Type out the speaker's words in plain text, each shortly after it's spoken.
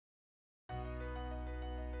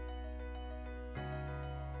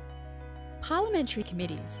Parliamentary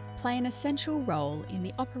committees play an essential role in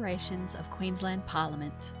the operations of Queensland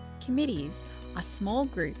Parliament. Committees are small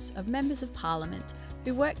groups of members of Parliament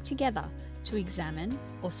who work together to examine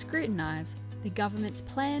or scrutinise the government's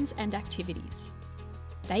plans and activities.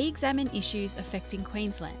 They examine issues affecting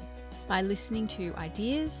Queensland by listening to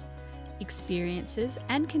ideas, experiences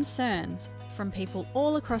and concerns from people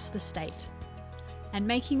all across the state, and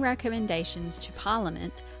making recommendations to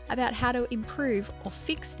Parliament about how to improve or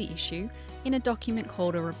fix the issue in a document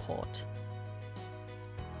called a report.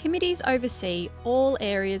 Committees oversee all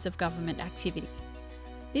areas of government activity.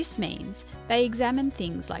 This means they examine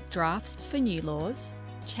things like drafts for new laws,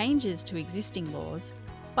 changes to existing laws,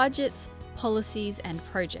 budgets, policies and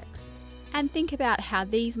projects, and think about how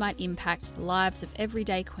these might impact the lives of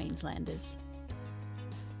everyday Queenslanders.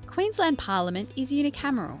 Queensland Parliament is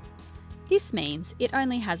unicameral. This means it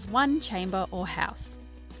only has one chamber or house.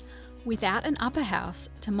 Without an upper house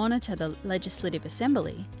to monitor the Legislative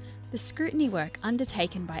Assembly, the scrutiny work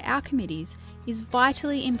undertaken by our committees is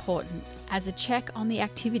vitally important as a check on the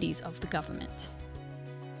activities of the government.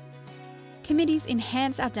 Committees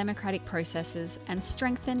enhance our democratic processes and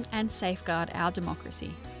strengthen and safeguard our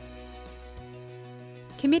democracy.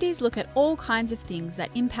 Committees look at all kinds of things that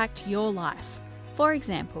impact your life. For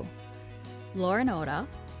example, law and order,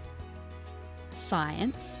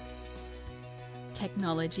 science,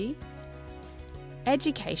 technology,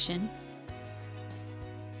 education,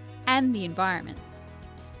 and the environment.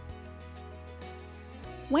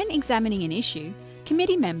 When examining an issue,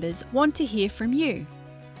 committee members want to hear from you.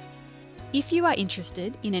 If you are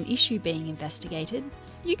interested in an issue being investigated,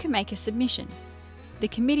 you can make a submission. The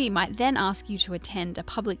committee might then ask you to attend a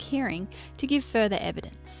public hearing to give further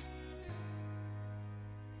evidence.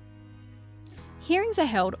 Hearings are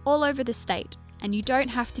held all over the state, and you don't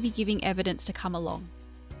have to be giving evidence to come along.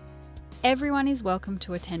 Everyone is welcome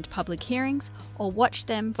to attend public hearings or watch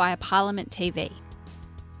them via Parliament TV.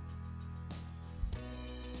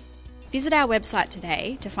 Visit our website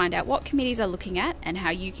today to find out what committees are looking at and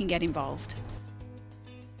how you can get involved.